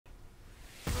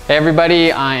Hey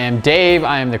everybody, I am Dave.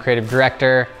 I am the creative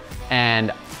director,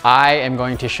 and I am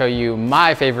going to show you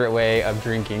my favorite way of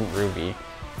drinking Ruvi.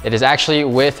 It is actually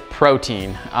with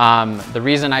protein. The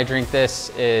reason I drink this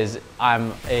is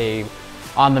I'm a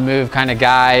on the move kind of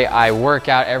guy. I work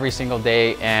out every single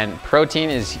day and protein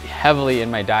is heavily in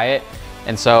my diet.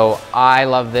 And so I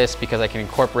love this because I can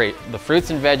incorporate the fruits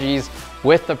and veggies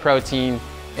with the protein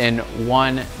in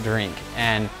one drink.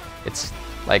 And it's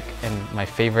like my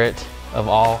favorite of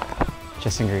all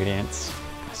just ingredients.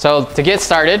 So to get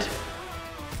started,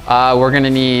 we're gonna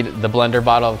need the blender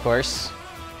bottle, of course,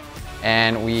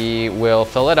 and we will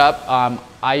fill it up.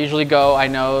 I usually go, I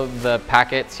know the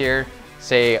packets here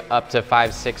say up to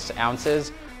 5-6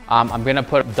 ounces. I'm gonna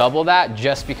put double that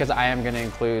just because I am gonna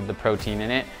include the protein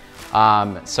in it,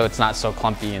 so it's not so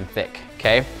clumpy and thick,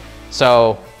 okay?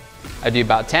 So I do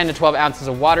about 10 to 12 ounces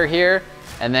of water here,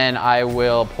 and then I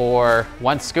will pour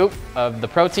 1 scoop of the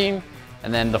protein,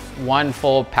 and then the 1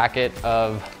 full packet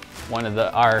of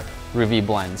our Ruvi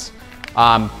blends.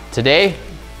 Today,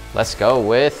 let's go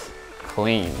with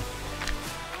clean,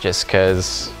 just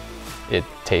cause it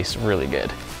tastes really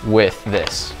good with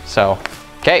this. So,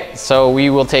 okay, so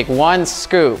we will take 1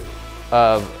 scoop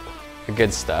of the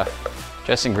good stuff,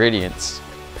 just ingredients,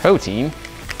 protein,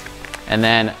 and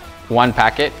then 1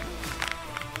 packet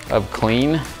of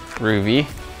clean Ruvi,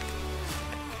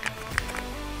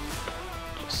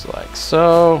 just like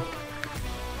so.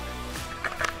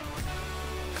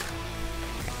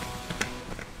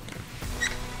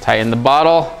 Tighten the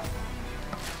bottle,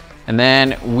 and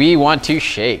then we want to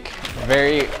shake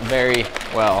very, very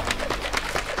well.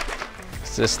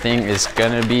 This thing is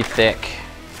gonna be thick.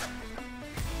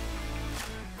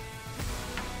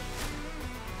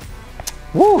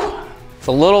 Woo, it's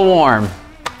a little warm.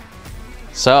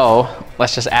 So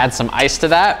let's just add some ice to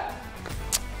that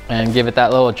and give it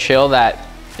that little chill that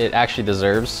it actually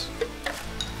deserves.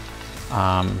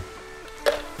 I'm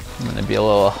gonna be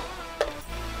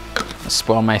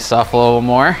spoil myself a little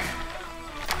more.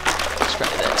 Let's try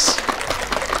this.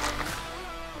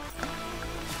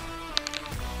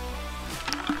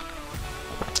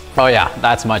 Oh yeah,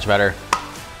 that's much better.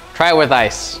 Try it with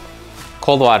ice,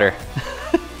 cold water.